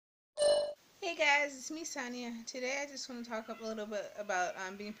Hey guys, it's me Sonia. Today I just want to talk a little bit about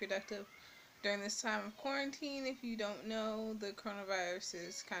being productive during this time of quarantine. If you don't know, the coronavirus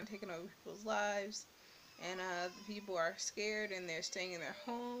is kind of taking over people's lives, and people are scared and they're staying in their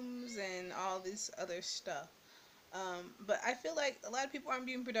homes and all this other stuff. But I feel like a lot of people aren't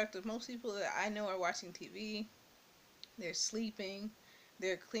being productive. Most people that I know are watching TV, they're sleeping,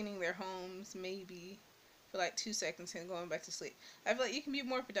 they're cleaning their homes maybe for like 2 seconds and going back to sleep. I feel like you can be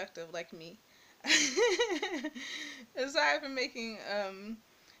more productive like me. Aside from making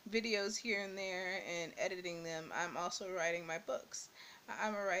videos here and there and editing them, I'm also writing my books.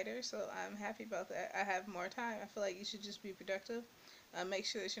 I'm a writer, so I'm happy about that. I have more time. I feel like you should just be productive. Make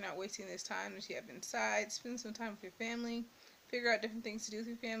sure that you're not wasting this time that you have inside. Spend some time with your family. Figure out different things to do with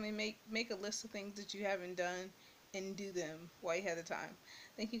your family. Make a list of things that you haven't done and do them while you have the time.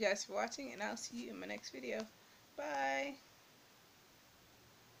 Thank you guys for watching, and I'll see you in my next video. Bye.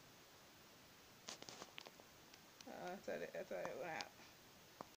 I thought it went out.